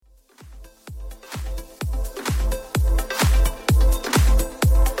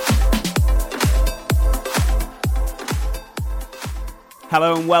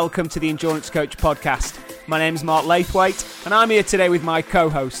Hello and welcome to the Endurance Coach podcast. My name is Mark Laithwaite and I'm here today with my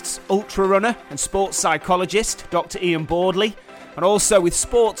co-hosts, ultra runner and sports psychologist Dr. Ian Boardley, and also with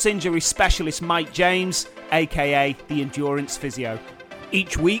sports injury specialist Mike James, aka the Endurance Physio.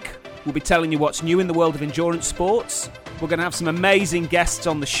 Each week we'll be telling you what's new in the world of endurance sports. We're going to have some amazing guests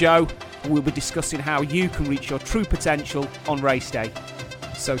on the show and we'll be discussing how you can reach your true potential on race day.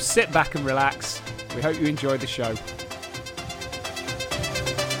 So sit back and relax. We hope you enjoy the show.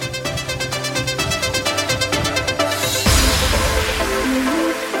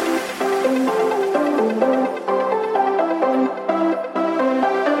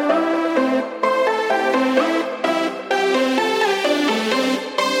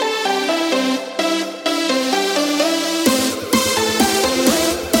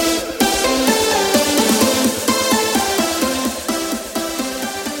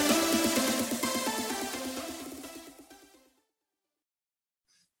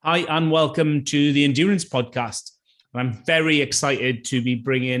 Hi, and welcome to the Endurance Podcast. I'm very excited to be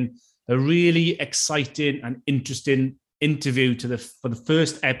bringing a really exciting and interesting interview for the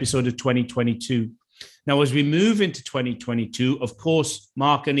first episode of 2022. Now, as we move into 2022, of course,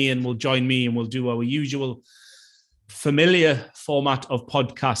 Mark and Ian will join me and we'll do our usual familiar format of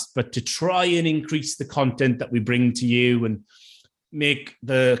podcast, but to try and increase the content that we bring to you and make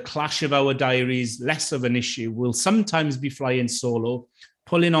the clash of our diaries less of an issue, we'll sometimes be flying solo,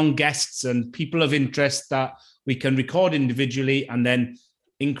 pulling on guests and people of interest that we can record individually and then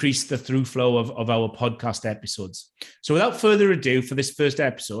increase the through flow of our podcast episodes. So without further ado, for this first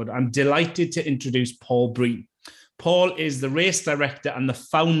episode, I'm delighted to introduce Paul Breen. Paul is the race director and the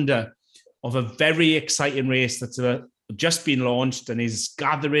founder of a very exciting race that's just been launched and is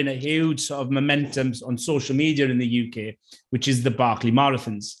gathering a huge sort of momentum on social media in the UK, which is the Berkeley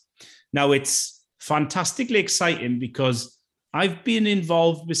Marathons. Now, it's fantastically exciting because I've been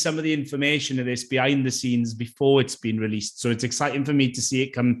involved with some of the information of this behind the scenes before it's been released. So it's exciting for me to see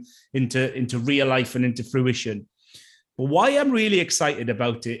it come into real life and into fruition. But why I'm really excited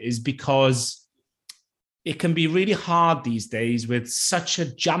about it is because it can be really hard these days with such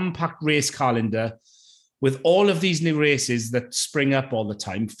a jam-packed race calendar, with all of these new races that spring up all the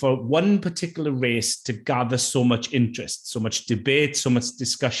time, for one particular race to gather so much interest, so much debate, so much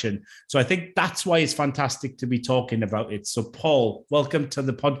discussion. So I think that's why it's fantastic to be talking about it. So Paul, welcome to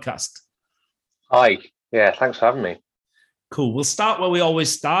the podcast. Hi. Yeah, thanks for having me. Cool. We'll start where we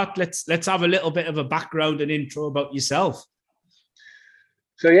always start. Let's have a little bit of a background and intro about yourself.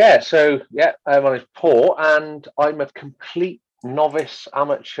 My name is Paul and I'm a complete novice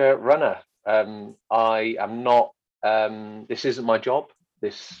amateur runner. I am not, this isn't my job.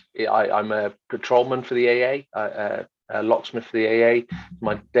 I'm a patrolman for the AA, a locksmith for the AA,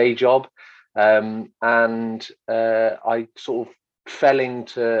 my day job. I sort of fell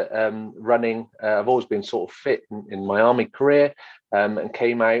into running. I've always been sort of fit in my army career, and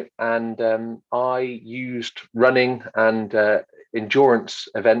came out and I used running and endurance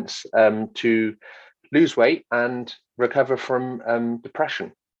events to lose weight and recover from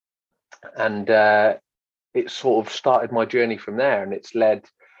depression. And it sort of started my journey from there, and it's led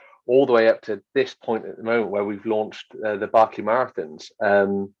all the way up to this point at the moment where we've launched the Berkeley Marathons.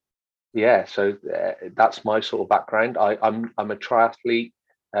 So that's my sort of background. I'm a triathlete.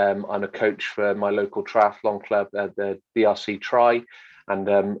 I'm a coach for my local triathlon club, the BRC Tri,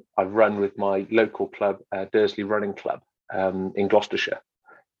 and I've run with my local club, Dursley Running Club, in Gloucestershire.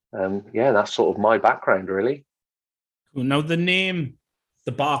 That's sort of my background, really. Now, the name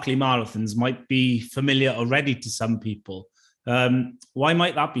the Berkeley Marathons might be familiar already to some people. Why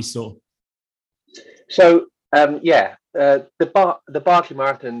might that be so? So, the Berkeley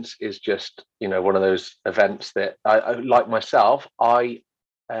Marathons is just, one of those events that I like myself, I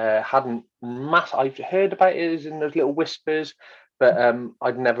hadn't I've heard about it as in those little whispers, but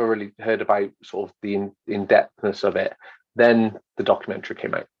I'd never really heard about sort of the in-depthness of it. Then the documentary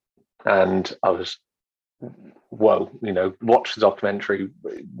came out and I was, whoa, watched the documentary,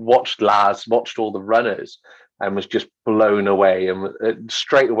 watched Laz, watched all the runners, and was just blown away. And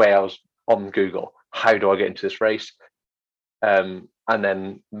straight away I was on Google, how do I get into this race? And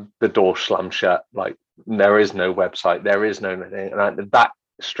then the door slammed shut. Like, there is no website, there is no nothing. And that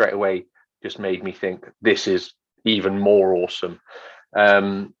straight away just made me think this is even more awesome.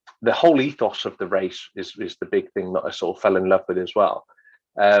 The whole ethos of the race is the big thing that I sort of fell in love with as well.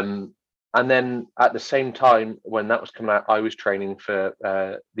 And then at the same time, when that was coming out, I was training for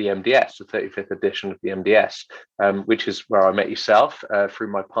the MDS, the 35th edition of the MDS, which is where I met yourself through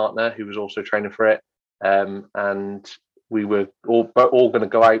my partner, who was also training for it. And we were all going to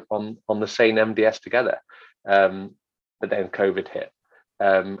go out on the same MDS together. But then COVID hit.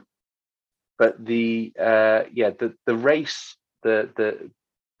 But the race, that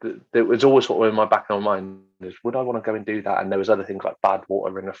was always sort of in my back of my mind is, would I want to go and do that? And there was other things like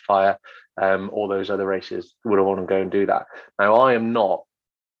Badwater, Ring of Fire, all those other races. Would I want to go and do that? Now, I am not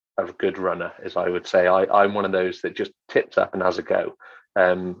a good runner, as I would say. I'm one of those that just tips up and has a go.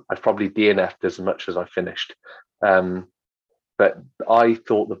 I've probably DNF'd as much as I finished. But I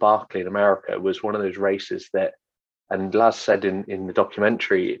thought the Berkeley in America was one of those races that, and Laz said in the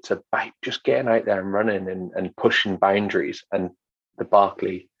documentary, it's about just getting out there and running and pushing boundaries. And the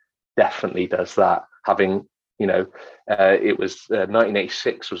Berkeley definitely does that. Having, it was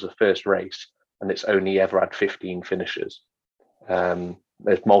 1986 was the first race, and it's only ever had 15 finishers.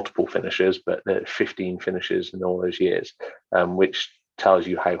 There's multiple finishers, but there's 15 finishers in all those years, which tells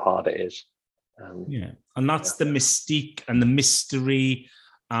you how hard it is. And that's the mystique and the mystery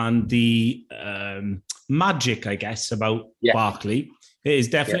and the magic, I guess, about Berkeley. It is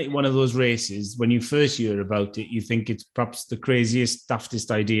definitely one of those races, when you first hear about it, you think it's perhaps the craziest, daftest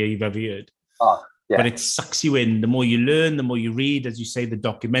idea you've ever heard. But it sucks you in. The more you learn, the more you read, as you say, the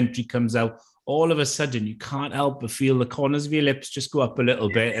documentary comes out, all of a sudden you can't help but feel the corners of your lips just go up a little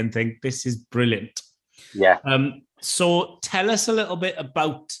bit and think, this is brilliant. So tell us a little bit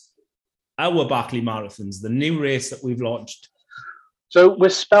about our Berkeley Marathons, the new race that we've launched. So we're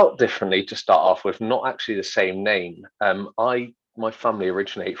spelt differently to start off with, not actually the same name. My family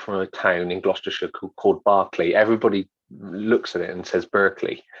originate from a town in Gloucestershire called Berkeley. Everybody looks at it and says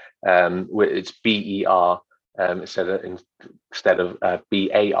Berkeley. It's B-E-R instead of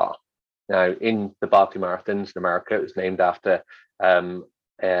B-A-R. Now, in the Berkeley Marathons in America, it was named after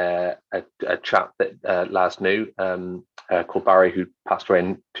a chap that Laz knew called Barry, who passed away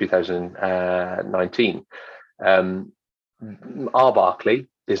in 2019. Our Berkeley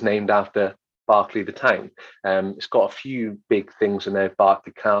is named after Berkeley, the town. It's got a few big things in there.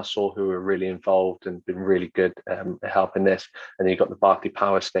 Berkeley Castle, who are really involved and been really good at helping this. And then you've got the Berkeley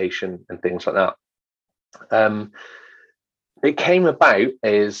Power Station and things like that. It came about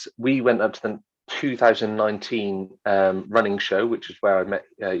as we went up to the 2019 running show, which is where I met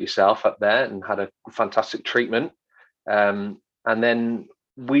yourself up there and had a fantastic treatment. And then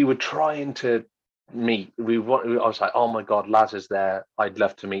we were trying to meet. I was like, oh my God, Laz is there. I'd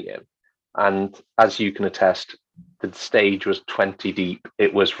love to meet him. And as you can attest, the stage was 20 deep.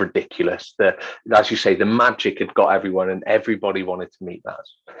 It was ridiculous. As you say, the magic had got everyone, and everybody wanted to meet Laz.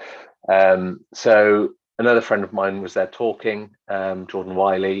 So another friend of mine was there talking, Jordan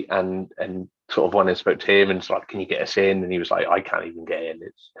Wiley, and sort of went and spoke to him and was like, can you get us in? And he was like, I can't even get in.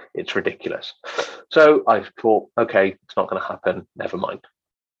 It's ridiculous. So I thought, okay, it's not going to happen. Never mind.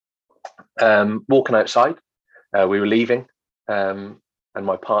 Walking outside, we were leaving, and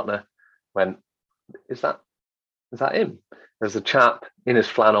my partner went, is that him? There's a chap in his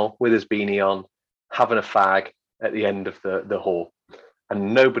flannel with his beanie on, having a fag at the end of the hall,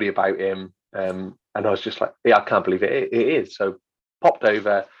 and nobody about him. And I was just like, I can't believe it. It is. So popped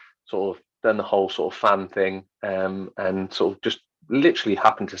over, sort of done the whole sort of fan thing, and sort of just literally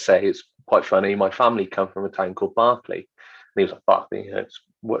happened to say, it's quite funny, my family come from a town called Berkeley. And he was like, Berkeley,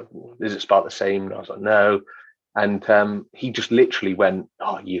 is it spelled the same? And I was like, no. And he just literally went,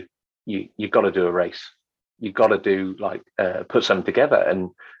 oh, you've got to do a race. You've got to do put something together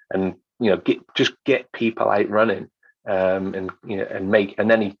and get people out running, and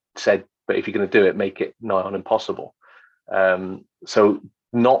then he said, but if you're going to do it, make it nigh on impossible. So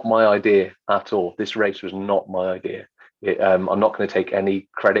not my idea at all. This race was not my idea. I'm not going to take any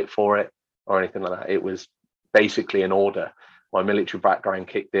credit for it or anything like that. It was basically an order. My military background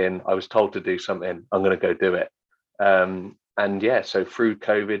kicked in. I was told to do something. I'm going to go do it. So through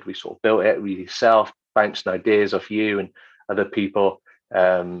COVID, we sort of built it. We yourself bouncing ideas off you and other people,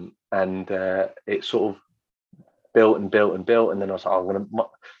 and it sort of built. And then I was like,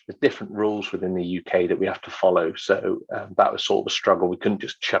 there's different rules within the UK that we have to follow. So that was sort of a struggle. We couldn't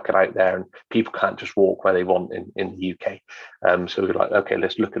just chuck it out there, and people can't just walk where they want in the UK. So we were like, okay,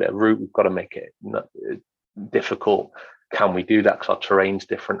 let's look at a route. We've got to make it difficult. Can we do that? Because our terrain's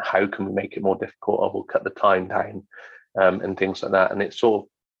different. How can we make it more difficult? Or we'll cut the time down, and things like that. And it sort of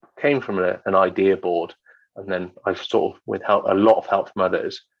came from an idea board. And then I've sort of, with a lot of help from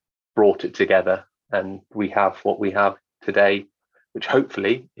others, brought it together. And we have what we have today, which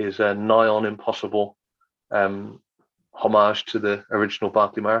hopefully is a nigh on impossible homage to the original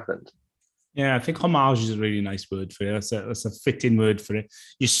Berkeley Marathons. Yeah, I think homage is a really nice word for it. That's a fitting word for it.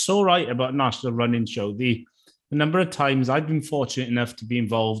 You're so right about National Running Show. The number of times I've been fortunate enough to be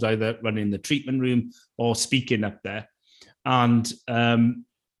involved, either running the treatment room or speaking up there. And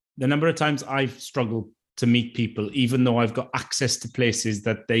the number of times I've struggled to meet people, even though I've got access to places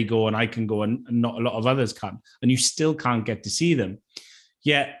that they go and I can go and not a lot of others can, and you still can't get to see them.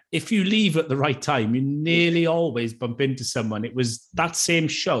 Yet, if you leave at the right time, you nearly always bump into someone. It was that same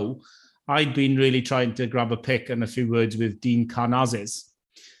show. I'd been really trying to grab a pic and a few words with Dean Carnazes.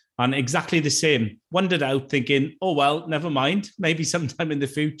 And exactly the same. Wandered out thinking, oh, well, never mind. Maybe sometime in the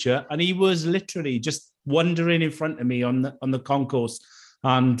future. And he was literally just wandering in front of me on the concourse,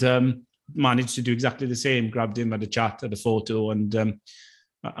 and managed to do exactly the same. Grabbed him, had a chat, had a photo, and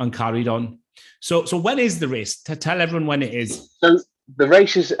carried on. So when is the race? Tell everyone when it is. So the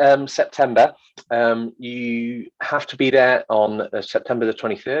race is September. You have to be there on September the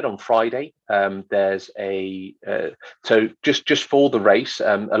 23rd, on Friday. There's so just for the race,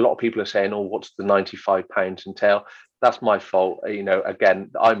 a lot of people are saying, oh, what's the £95 entail? That's my fault. Again,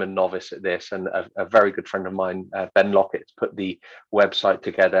 I'm a novice at this, and a very good friend of mine, Ben Lockett's put the website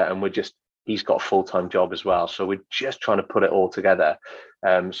together, and he's got a full-time job as well. So we're just trying to put it all together.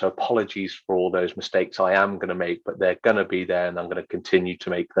 So apologies for all those mistakes I am going to make, but they're going to be there, and I'm going to continue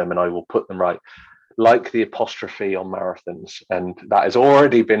to make them, and I will put them right. Like the apostrophe on marathons, and that has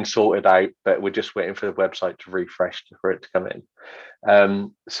already been sorted out, but we're just waiting for the website to refresh for it to come in.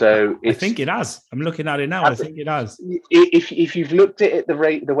 So I think it has. I'm looking at it now. I think it has. If you've looked at the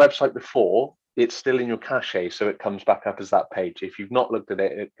website before, it's still in your cache, so it comes back up as that page. If you've not looked at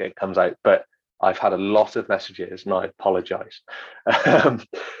it, it comes out. But I've had a lot of messages, and I apologise.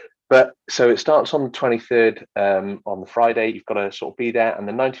 But so it starts on the 23rd on the Friday. You've got to sort of be there, and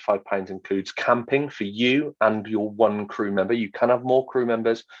the £95 includes camping for you and your one crew member. You can have more crew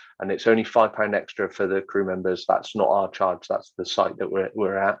members, and it's only £5 extra for the crew members. That's not our charge. That's the site that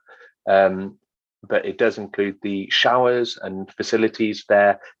we're at. But it does include the showers and facilities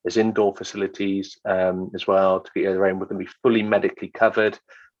there. There's indoor facilities as well to get you around. We're going to be fully medically covered.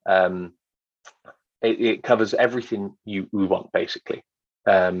 It covers everything we want, basically.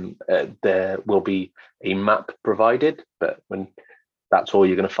 There will be a map provided, but that's all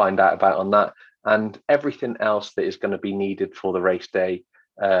you're going to find out about on that. And everything else that is going to be needed for the race day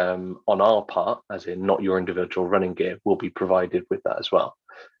on our part, as in not your individual running gear, will be provided with that as well.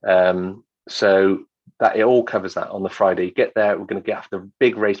 So that it all covers that on the Friday. You get there, we're going to have the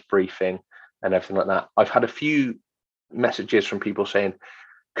big race briefing and everything like that. I've had a few messages from people saying,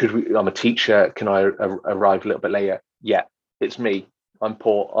 I'm a teacher, can I arrive a little bit later? Yeah, it's me. I'm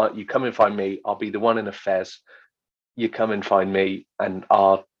Paul. You come and find me. I'll be the one in a fez. You come and find me, and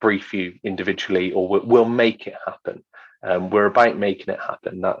I'll brief you individually, or we'll make it happen. We're about making it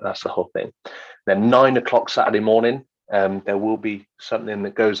happen. That's the whole thing. Then 9 o'clock Saturday morning, there will be something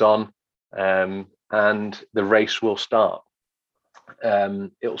that goes on, and the race will start.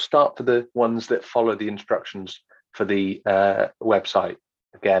 It'll start for the ones that follow the instructions for the website.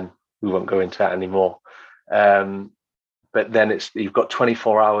 Again, we won't go into that anymore. But then you've got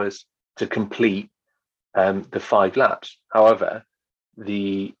 24 hours to complete the 5 laps. However,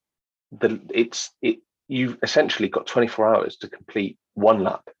 you've essentially got 24 hours to complete 1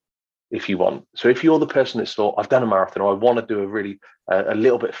 lap if you want. So if you're the person that's thought, I've done a marathon, or I want to do a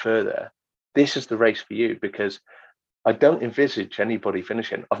little bit further, this is the race for you, because I don't envisage anybody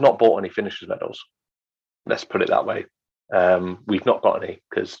finishing. I've not bought any finishers medals. Let's put it that way. We've not got any,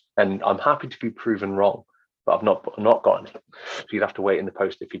 and I'm happy to be proven wrong, but I've not got any. So you'd have to wait in the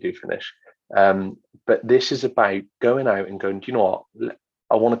post if you do finish. But this is about going out and going, do you know what?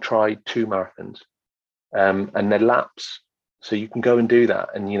 I want to try 2 marathons, and they're laps, so you can go and do that.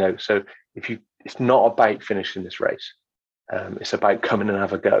 And so it's not about finishing this race. It's about coming and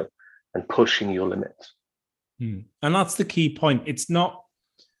have a go and pushing your limits. And that's the key point. It's not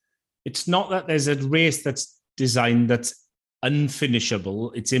that there's a race that's designed that's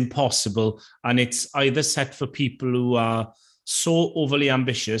unfinishable, it's impossible, and it's either set for people who are so overly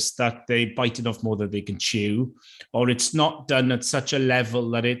ambitious that they bite it off more than they can chew, or it's not done at such a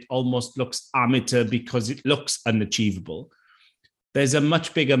level that it almost looks amateur because it looks unachievable. There's a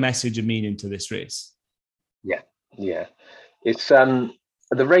much bigger message and meaning to this race. Yeah. It's the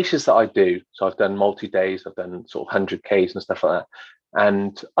races that I do. So I've done multi-days, I've done sort of 100Ks and stuff like that.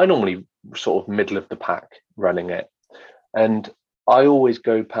 And I normally sort of middle of the pack running it. And I always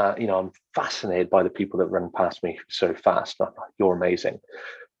go past, I'm fascinated by the people that run past me so fast. You're amazing.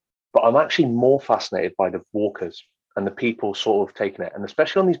 But I'm actually more fascinated by the walkers and the people sort of taking it. And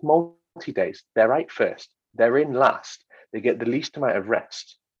especially on these multi-days, they're out first. They're in last. They get the least amount of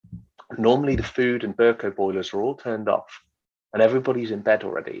rest. Normally the food and Berkeley boilers are all turned off and everybody's in bed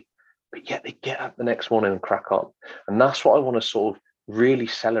already. But yet they get up the next morning and crack on. And that's what I want to sort of really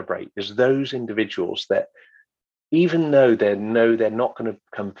celebrate, is those individuals that even though they know they're not going to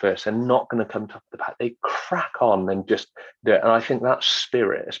come first, they're not going to come top of the pack, they crack on and just do it. And I think that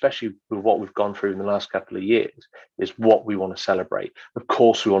spirit, especially with what we've gone through in the last couple of years, is what we want to celebrate. Of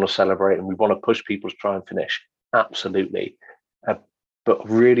course, we want to celebrate and we want to push people to try and finish. Absolutely. But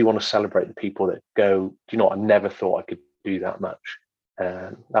really want to celebrate the people that go, do you know what, I never thought I could do that much.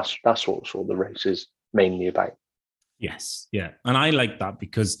 That's what sort of the race is mainly about. Yes, yeah. And I like that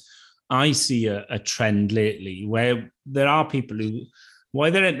because I see a trend lately where there are people who, why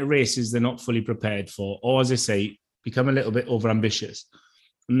they're into races they're not fully prepared for, or as I say, become a little bit overambitious.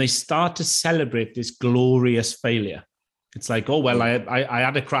 And they start to celebrate this glorious failure. It's like, oh, well, I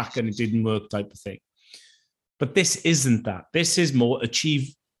had a crack and it didn't work type of thing. But this isn't that. This is more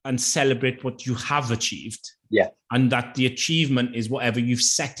achieve and celebrate what you have achieved. Yeah. And that the achievement is whatever you've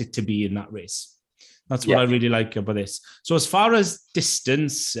set it to be in that race. That's what I really like about this. So as far as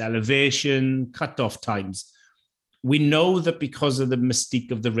distance, elevation, cutoff times, we know that because of the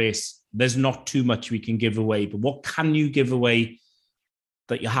mystique of the race, there's not too much we can give away. But what can you give away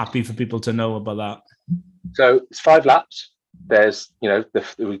that you're happy for people to know about that? So it's 5 laps. There's,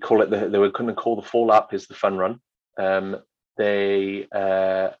 we call it we're going to call the 4 lap is the fun run. They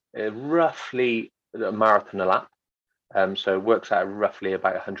roughly a marathon a lap. So it works out roughly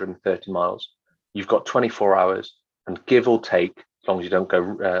about 130 miles. You've got 24 hours, and give or take, as long as you don't go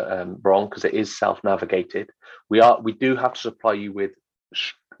wrong, because it is self-navigated. We do have to supply you with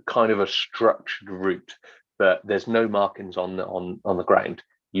kind of a structured route, but there's no markings on the ground.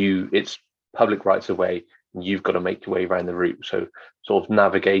 It's public rights of way, and you've got to make your way around the route. So sort of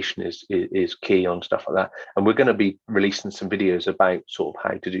navigation is key on stuff like that. And we're going to be releasing some videos about sort of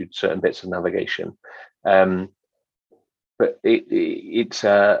how to do certain bits of navigation. But it's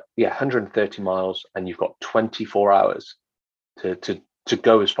 130 miles, and you've got 24 hours to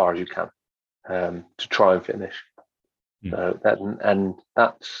go as far as you can to try and finish. So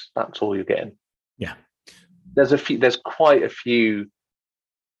that's all you're getting. Yeah, there's quite a few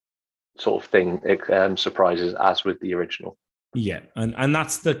sort of surprises as with the original. Yeah, and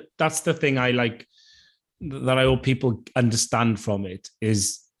that's the thing I like that I hope people understand from it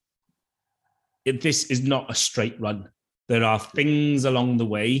is this is not a straight run. There are things along the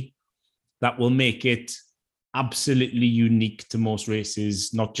way that will make it absolutely unique to most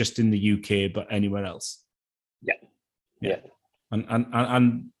races, not just in the UK, but anywhere else. Yeah.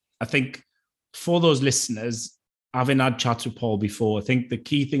 And I think for those listeners, having had chats with Paul before, I think the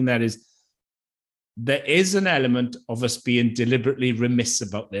key thing there is an element of us being deliberately remiss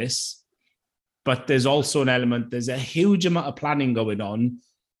about this, but there's also an element, there's a huge amount of planning going on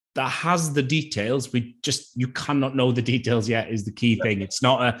that has the details. You cannot know the details yet is the key thing. It's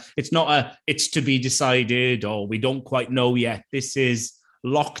to be decided, or we don't quite know yet. This is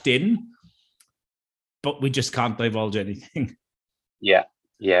locked in, but we just can't divulge anything. Yeah,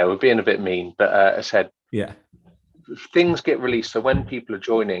 we're being a bit mean, but as I said, things get released. So when people are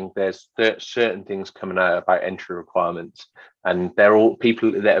joining, there's certain things coming out about entry requirements, and they're all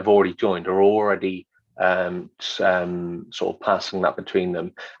people that have already joined are already sort of passing that between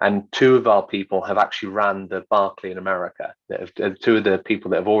them. And 2 of our people have actually ran the Berkeley in America. 2 of the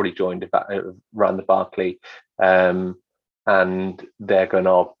people that have already joined have ran the Berkeley, and they're going,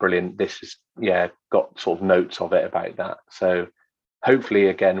 oh, brilliant, this is got sort of notes of it about that. So hopefully,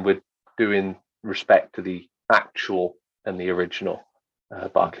 again, we're doing respect to the actual and the original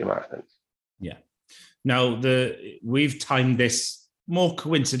Berkeley marathons. Yeah. Now we've timed this more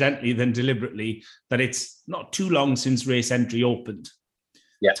coincidentally than deliberately, that it's not too long since race entry opened.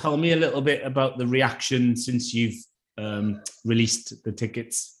 Yeah. Tell me a little bit about the reaction since you've released the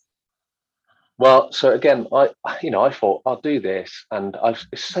tickets. Well, so again, I thought I'll do this, and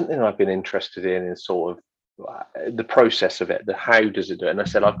it's something I've been interested in is sort of the process of it, how does it do it? And I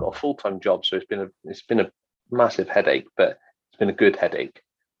said, I've got a full-time job, so it's been a massive headache, but it's been a good headache.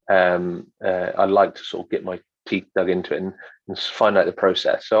 I like to sort of get my teeth dug into it and find out the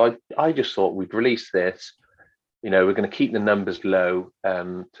process. So I just thought we'd release this. We're going to keep the numbers low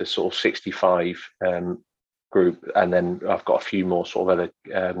to sort of 65 group, and then I've got a few more sort of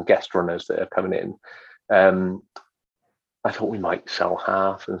other guest runners that are coming in. I thought we might sell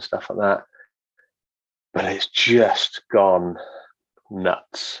half and stuff like that, but it's just gone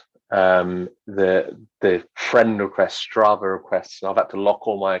nuts. The friend requests, Strava requests, and I've had to lock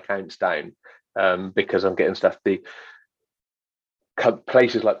all my accounts down because I'm getting stuff. The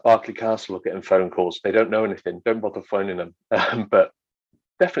places like Berkeley Castle are getting phone calls. They don't know anything. Don't bother phoning them, but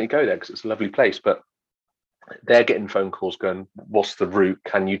definitely go there because it's a lovely place. But they're getting phone calls going, what's the route?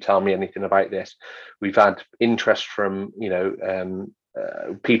 Can you tell me anything about this? We've had interest from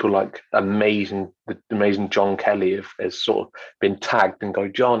people like the amazing John Kelly has sort of been tagged and go,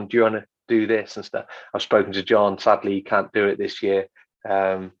 John, do you want to do this and stuff? I've spoken to John. Sadly, he can't do it this year,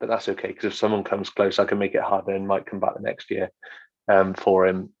 but that's okay, because if someone comes close, I can make it harder and might come back the next year for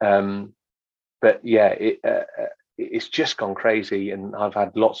him. But yeah, it's just gone crazy, and I've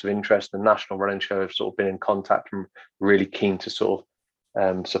had lots of interest. The National Running Show have sort of been in contact and really keen to sort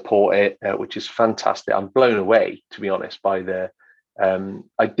of support it, which is fantastic. I'm blown away, to be honest, by the.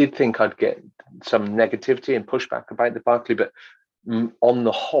 I did think I'd get some negativity and pushback about the Berkeley, but on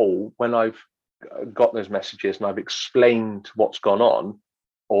the whole, when I've got those messages and I've explained what's gone on,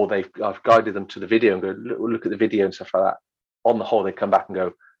 or I've guided them to the video and go, look at the video and stuff like that. On the whole, they come back and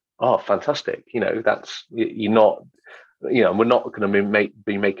go, oh, fantastic. That's, you're not, we're not going to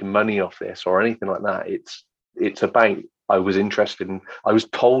be making money off this or anything like that. It's about, I was interested in, I was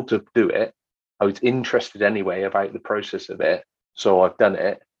told to do it. I was interested anyway about the process of it. So I've done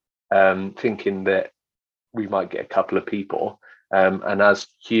it, thinking that we might get a couple of people. And as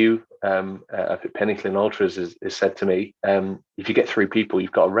Hugh up at Pennington Ultras has said to me, if you get 3 people,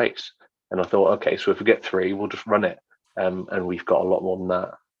 you've got a race. And I thought, okay, so if we get 3, we'll just run it. And we've got a lot more than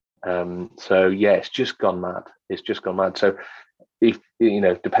that. So yeah, it's just gone mad. It's just gone mad. So if,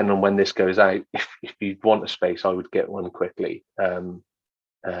 depending on when this goes out, if you want a space, I would get one quickly,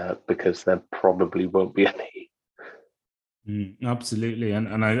 because there probably won't be any. Absolutely.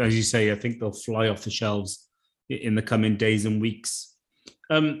 And as you say, I think they'll fly off the shelves in the coming days and weeks.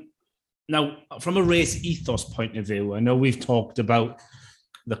 Now, from a race ethos point of view, I know we've talked about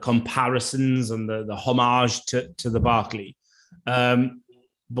the comparisons and the homage to the Berkeley.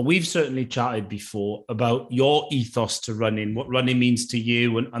 But we've certainly chatted before about your ethos to running, what running means to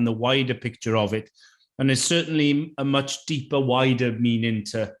you, and the wider picture of it. And there's certainly a much deeper, wider meaning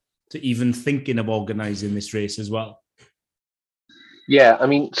to even thinking of organising this race as well. Yeah, I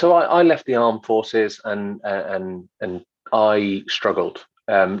mean, so I left the armed forces and I struggled,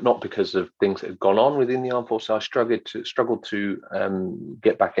 not because of things that had gone on within the armed forces. I struggled to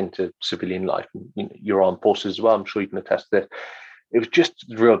get back into civilian life. Your armed forces as well, I'm sure you can attest to this. It was just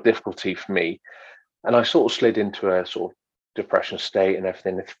real difficulty for me, and I sort of slid into a sort of depression state and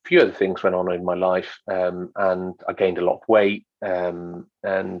everything. A few other things went on in my life, and I gained a lot of weight,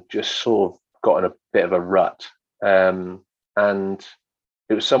 and just sort of got in a bit of a rut. And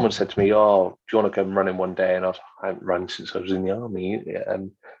it was someone said to me, "Oh, do you want to come running one day?" And I hadn't run since I was in the army,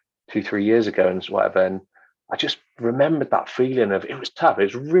 2-3 years ago, and whatever. And I just remembered that feeling of, it was tough.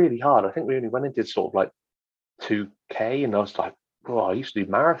 It was really hard. I think we only went and did sort of like 2K, and I was like, "Oh, I used to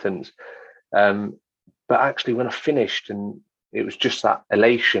do marathons." But actually, when I finished, and it was just that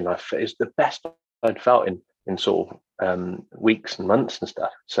elation, it's the best I'd felt in sort of weeks and months and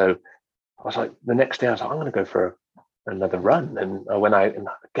stuff. So I was like, the next day, I was like, I'm going to go for another run. And I went out, and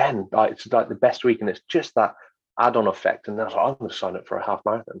again, it's like the best week, and it's just that add-on effect. And I was like, I'm going to sign up for a half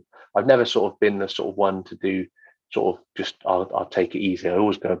marathon. I've never sort of been the sort of one to do sort of just, I'll take it easy. I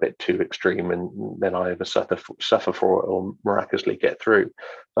always go a bit too extreme, and then I either suffer for it or miraculously get through.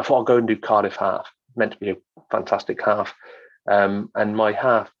 I thought I'll go and do Cardiff half. Meant to be a fantastic half. And my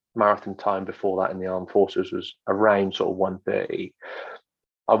half marathon time before that in the armed forces was around sort of 1:30.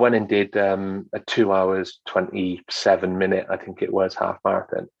 I went and did a 2 hours 27 minute, I think it was, half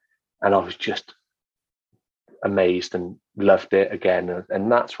marathon, and I was just amazed and loved it again. And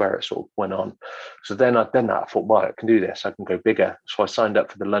that's where it sort of went on. So then I'd done that. I thought, well, I can do this. I can go bigger. So I signed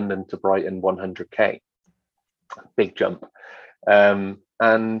up for the London to Brighton 100K, big jump.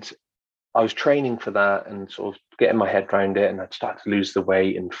 And I was training for that and sort of getting my head around it, and I'd started to lose the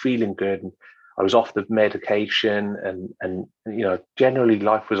weight and feeling good. And I was off the medication, and generally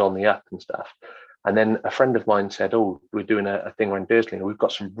life was on the up and stuff. And then a friend of mine said, "Oh, we're doing a thing around Dursley, and we've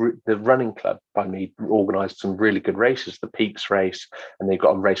got the running club by me organised some really good races, the Peaks race, and they've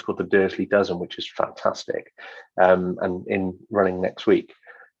got a race called the Dursley Dozen, which is fantastic, and in running next week."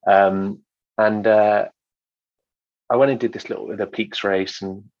 And I went and did the Peaks race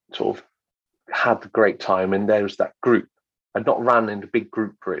and sort of had a great time. And there was that group. I'd not ran in a big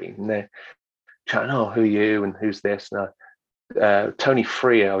group really, and they're chatting, "Oh, who are you and who's this?" And Tony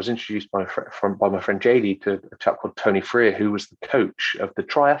Freer, I was introduced by my friend JD to a chap called Tony Freer, who was the coach of the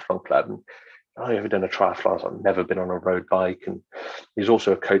triathlon club. And, "Oh, you ever done a triathlon?" I was like, "Never been on a road bike." And he's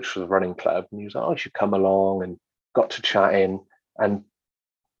also a coach for the running club. And he was like, "Oh, you should come along," and got to chatting. And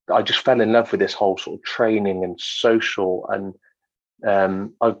I just fell in love with this whole sort of training and social. And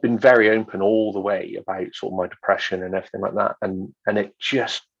I've been very open all the way about sort of my depression and everything like that. And it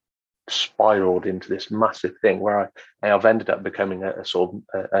just spiraled into this massive thing where I've ended up becoming a sort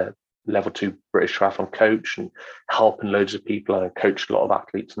of level 2 British triathlon coach and helping loads of people. I coach a lot of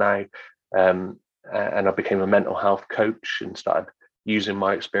athletes now. And I became a mental health coach and started using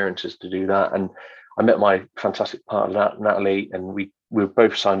my experiences to do that. And I met my fantastic partner, Natalie, and we were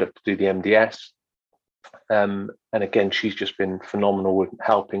both signed up to do the MDS. And again, she's just been phenomenal with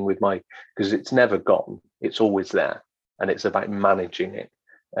helping with because it's never gone. It's always there. And it's about managing it.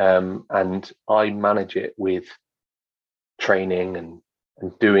 And I manage it with training and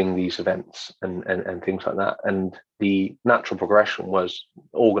doing these events and things like that. And the natural progression was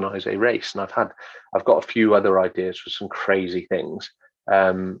organize a race. And I've got a few other ideas for some crazy things.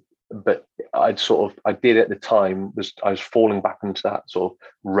 But I did at the time I was falling back into that sort of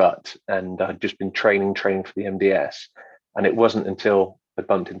rut, and I'd just been training for the MDS. And it wasn't until I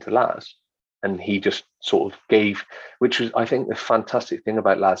bumped into Laz, and he just sort of gave, which was, I think, the fantastic thing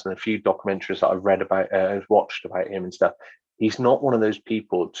about Laz, and a few documentaries that I've read about, I've watched about him and stuff. He's not one of those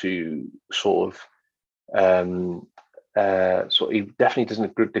people to he definitely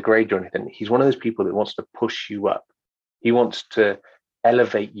doesn't degrade you or anything. He's one of those people that wants to push you up. He wants to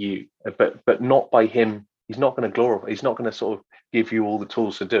elevate you, but not by him. He's not going to glorify. He's not going to sort of give you all the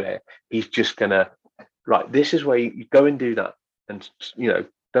tools to do it. He's just going to, right, this is where you go and do that. And,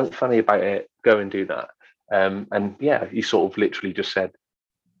 don't funny about it. Go and do that. And yeah, he sort of literally just said,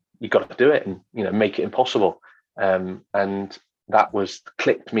 you got to do it and, make it impossible. And that was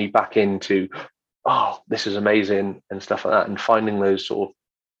clicked me back into, oh, this is amazing and stuff like that. And finding those sort of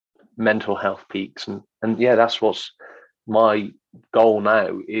mental health peaks. And yeah, that's what's my goal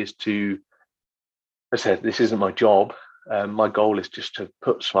now, is to, as I said, this isn't my job. My goal is just to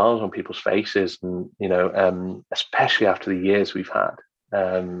put smiles on people's faces, and, especially after the years we've had,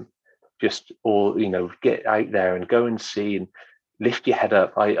 get out there and go and see and lift your head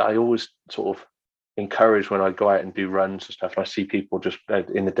up. I always sort of encourage when I go out and do runs and stuff, and I see people just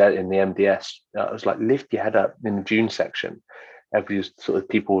in the MDS, I was like, lift your head up in the dune section. Everybody's sort of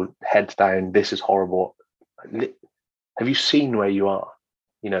people heads down. This is horrible. Have you seen where you are?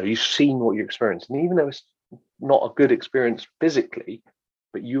 You've seen what you experienced, and even though it's not a good experience physically,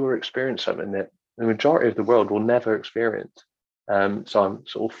 but you are experiencing something that the majority of the world will never experience. So I'm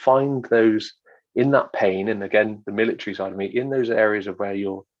sort of find those in that pain, and again, the military side of me, in those areas of where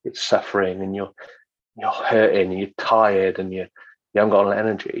it's suffering and you're hurting and you're tired and you haven't got any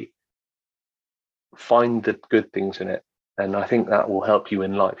energy. Find the good things in it, and I think that will help you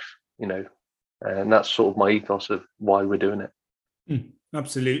in life. And that's sort of my ethos of why we're doing it.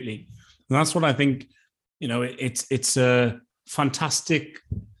 Absolutely, and that's what I think. It's a fantastic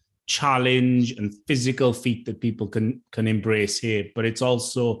challenge and physical feat that people can embrace here, but it's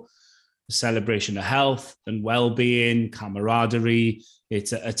also a celebration of health and well-being, camaraderie.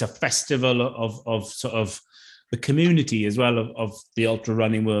 It's a festival of sort of the community as well of the ultra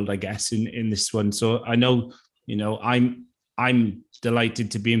running world, I guess, in this one. So I know, I'm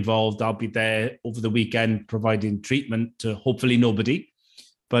delighted to be involved. I'll be there over the weekend providing treatment to hopefully nobody,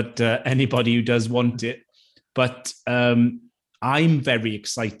 but anybody who does want it. But I'm very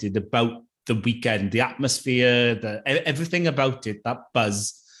excited about the weekend, the atmosphere, everything about it, that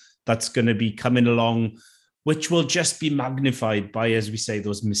buzz that's going to be coming along, which will just be magnified by, as we say,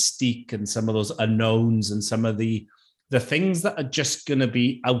 those mystique and some of those unknowns and some of the things that are just going to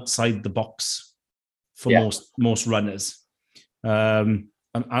be outside the box for most runners. And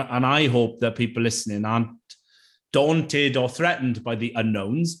I hope that people listening aren't daunted or threatened by the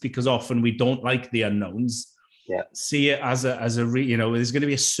unknowns, because often we don't like the unknowns. Yeah. See it as there's going to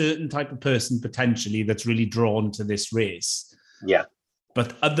be a certain type of person potentially that's really drawn to this race. Yeah.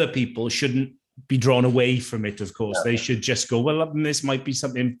 But other people shouldn't be drawn away from it, of course. They should just go, well, this might be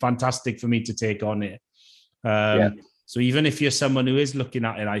something fantastic for me to take on it. So even if you're someone who is looking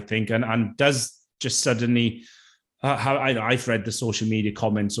at it, I think, and does just suddenly, I've read the social media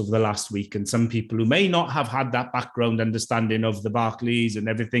comments over the last week, and some people who may not have had that background understanding of the Barclays and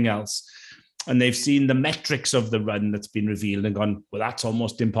everything else, and they've seen the metrics of the run that's been revealed and gone, well, that's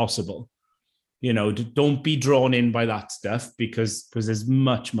almost impossible. Don't be drawn in by that stuff, because there's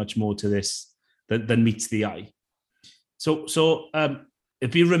much, much more to this than meets the eye. So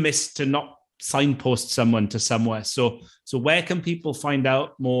it'd be remiss to not signpost someone to somewhere. So where can people find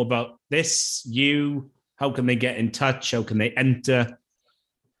out more about this? How can they get in touch? How can they enter?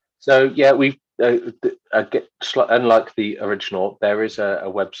 So yeah, we've unlike the original, there is a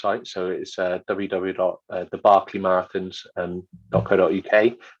website. So it's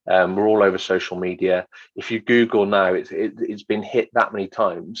www.thebarcleymarathons.co.uk. We're all over social media. If you Google now, it's been hit that many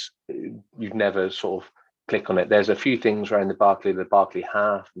times, you'd never sort of click on it. There's a few things around the Barclay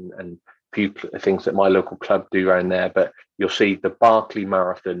half and few things that my local club do around there, but you'll see the Berkeley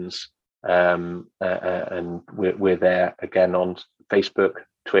Marathons, and we're there again on Facebook,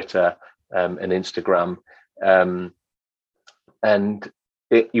 Twitter, and Instagram. And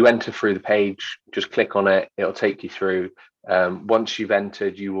you enter through the page, just click on it, it'll take you through. Once you've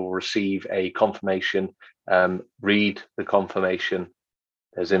entered, you will receive a confirmation. Read the confirmation.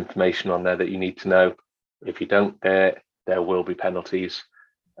 There's information on there that you need to know. If you don't get it, there will be penalties.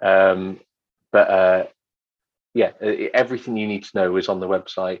 Everything you need to know is on the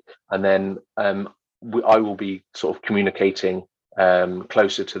website. And then I will be sort of communicating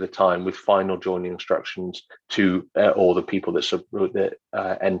closer to the time with final joining instructions to all the people that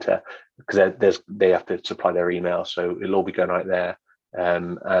enter, because they have to supply their email, so it'll all be going right there.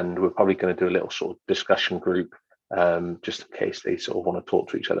 And we're probably going to do a little sort of discussion group, just in case they sort of want to talk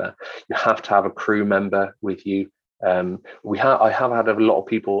to each other. You have to have a crew member with you. I have had a lot of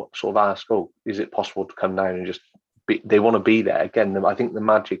people sort of ask, "Oh, is it possible to come down and just be?" They want to be there. Again, I think the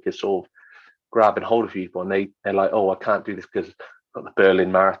magic is sort of grabbing hold of people, and they're like, "Oh, I can't do this because I've got the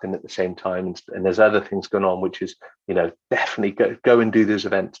Berlin Marathon at the same time, and there's other things going on," which is, definitely go and do those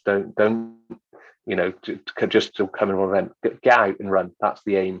events. Don't just to come in one event. Get out and run. That's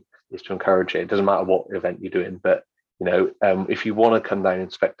the aim, is to encourage it. It doesn't matter what event you're doing, but if you want to come down and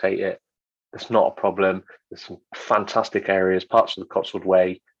spectate it, it's not a problem. There's some fantastic areas, parts of the Cotswold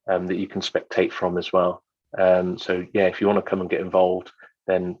Way, that you can spectate from as well. If you want to come and get involved,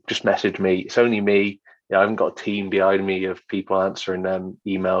 then just message me. It's only me. I haven't got a team behind me of people answering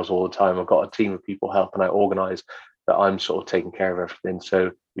emails all the time. I've got a team of people helping out organise, but I'm sort of taking care of everything.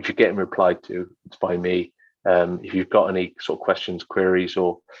 So if you're getting replied to, it's by me. If you've got any sort of questions, queries,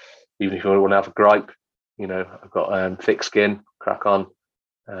 or even if you want to have a gripe, I've got thick skin, crack on.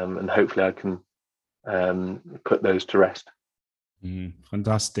 And hopefully I can put those to rest.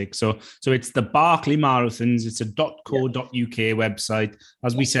 Fantastic. So it's the Berkeley Marathons. It's a .co.uk website.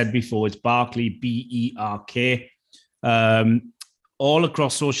 As we said before, it's Berkeley, BERK. All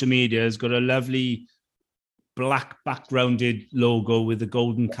across social media, it's got a lovely black backgrounded logo with the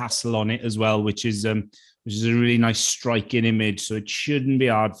golden castle on it as well, which is a really nice striking image. So it shouldn't be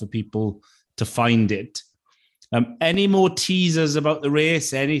hard for people to find it. Any more teasers about the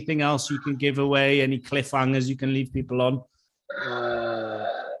race? Anything else you can give away? Any cliffhangers you can leave people on?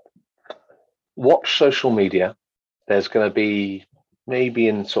 Watch social media. There's going to be, maybe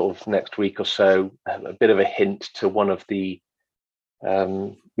in sort of next week or so, a bit of a hint to one of the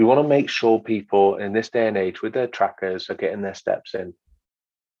we want to make sure people in this day and age with their trackers are getting their steps in.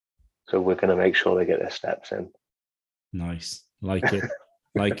 So we're going to make sure they get their steps in. Nice. Like it.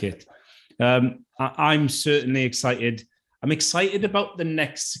 Like it. I'm certainly excited. I'm excited about the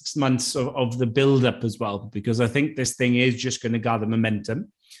next 6 months of the build-up as well, because I think this thing is just going to gather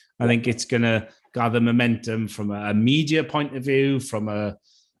momentum. I think it's going to gather momentum from a media point of view, from a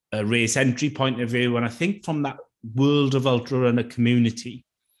race entry point of view, and I think from that world of ultra runner community.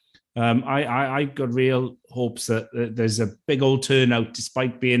 I got real hopes that there's a big old turnout,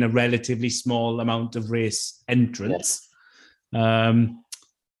 despite being a relatively small amount of race entrants. Yes.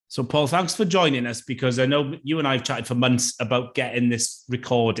 So, Paul, thanks for joining us, because I know you and I have chatted for months about getting this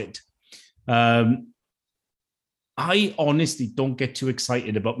recorded. I honestly don't get too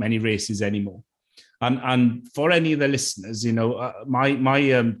excited about many races anymore. And for any of the listeners,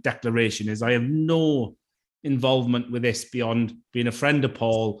 my declaration is I have no involvement with this beyond being a friend of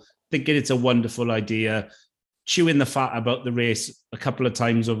Paul, thinking it's a wonderful idea, chewing the fat about the race a couple of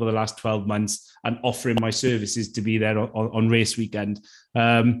times over the last 12 months and offering my services to be there on race weekend.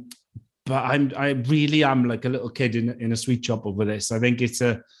 But I really am like a little kid in a sweet shop over this. I think it's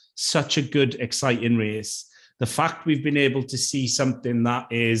such a good, exciting race. The fact we've been able to see something that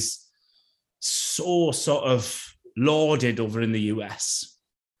is so sort of lauded over in the US,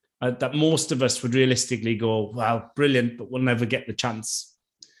 that most of us would realistically go, well, brilliant, but we'll never get the chance.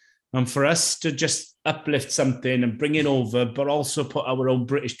 And for us to just uplift something and bring it over, but also put our own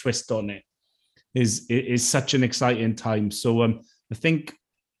British twist on it is such an exciting time. So I think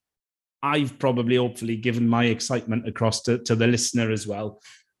I've probably hopefully given my excitement across to the listener as well.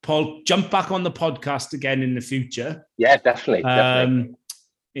 Paul, jump back on the podcast again in the future. Yeah, definitely.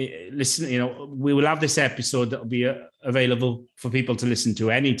 Listen, we will have this episode that will be available for people to listen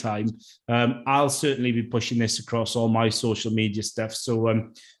to anytime. I'll certainly be pushing this across all my social media stuff. So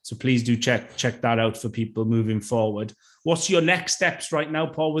please do check that out for people moving forward. What's your next steps right now,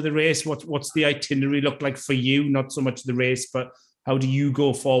 Paul, with the race? What's the itinerary look like for you? Not so much the race, but how do you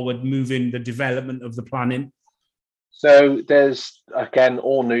go forward, moving the development of the planning? So there's, again,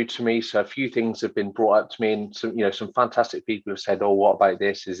 all new to me. So a few things have been brought up to me, and some fantastic people have said, "Oh, what about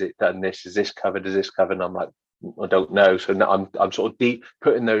this? Is it done? This is this covered? Is this covered?" And I'm like, I don't know. So now I'm sort of deep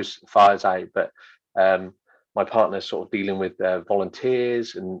putting those fires out, but my partner's sort of dealing with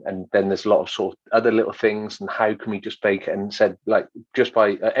volunteers, and then there's a lot of sort of other little things, and how can we just make it? And said, like, just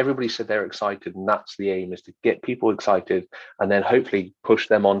by everybody said they're excited, and that's the aim, is to get people excited, and then hopefully push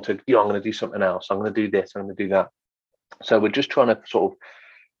them on to, I'm going to do something else. I'm going to do this. I'm going to do that. So we're just trying to sort of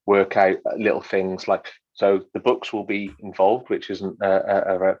work out little things like, so the books will be involved, which isn't,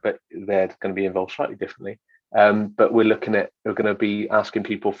 but they're going to be involved slightly differently. But we're going to be asking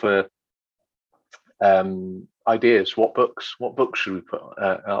people for ideas. What books should we put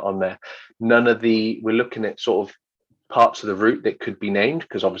on there? We're looking at sort of parts of the route that could be named,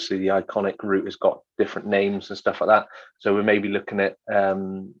 because obviously the iconic route has got different names and stuff like that. So we're maybe looking at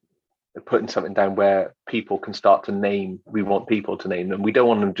putting something down where people can start to name. We want people to name them. We don't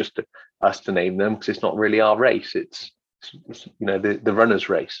want them just us to name them, because it's not really our race. It's the runner's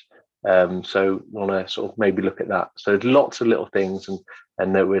race. So we want to sort of maybe look at that. So there's lots of little things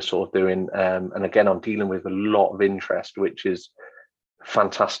and that we're sort of doing. And again, I'm dealing with a lot of interest, which is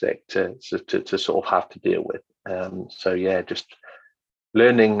fantastic to sort of have to deal with. So yeah, just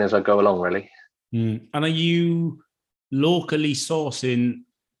learning as I go along, really. And are you locally sourcing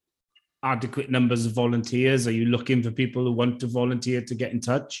adequate numbers of volunteers? Are you looking for people who want to volunteer to get in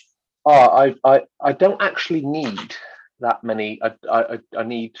touch? I don't actually need that many. I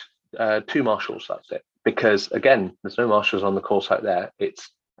need 2 marshals. That's it. Because again, there's no marshals on the course out there. It's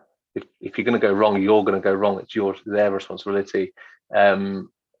if you're going to go wrong, you're going to go wrong. It's their responsibility.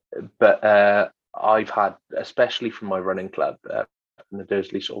 But I've had, especially from my running club, from the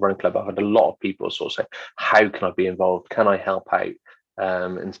Dursley sort of running club, I've had a lot of people sort of say, "How can I be involved? Can I help out?"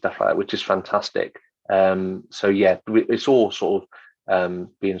 And stuff like that, which is fantastic. So yeah, it's all sort of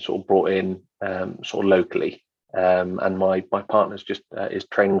being sort of brought in sort of locally. And my partner's just is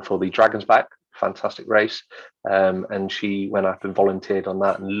training for the Dragon's Back, fantastic race. And she went out and volunteered on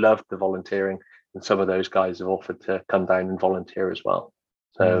that and loved the volunteering. And some of those guys have offered to come down and volunteer as well.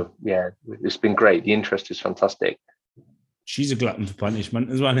 So yeah, it's been great. The interest is fantastic. She's a glutton for punishment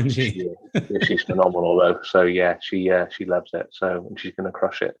as well, isn't she? She's phenomenal though. So yeah, she loves it. So, and she's going to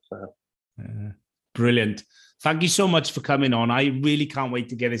crush it. So brilliant. Thank you so much for coming on. I really can't wait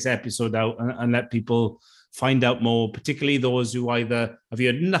to get this episode out and let people find out more, particularly those who either have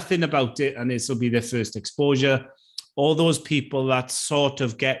heard nothing about it and this will be their first exposure, or those people that sort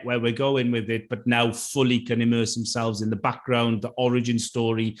of get where we're going with it, but now fully can immerse themselves in the background, the origin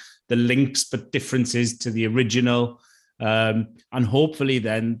story, the links but differences to the original. And hopefully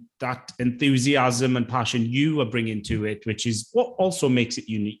then that enthusiasm and passion you are bringing to it, which is what also makes it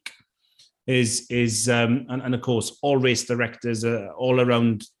unique, is and of course, all race directors all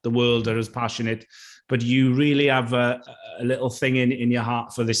around the world are as passionate, but you really have a little thing in your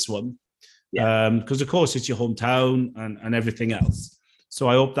heart for this one. Yeah. Because of course it's your hometown and everything else. So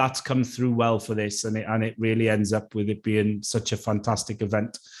I hope that's come through well for this, and it really ends up with it being such a fantastic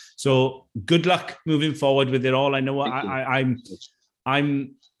event. So good luck moving forward with it all. I know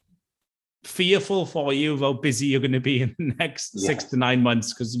I'm fearful for you of how busy you're going to be in the next 6 to 9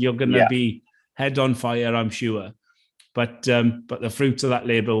 months, because you're going to be head on fire, I'm sure. But the fruits of that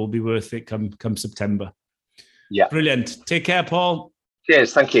labour will be worth it come September. Yeah. Brilliant. Take care, Paul.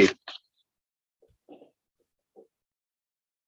 Cheers. Thank you.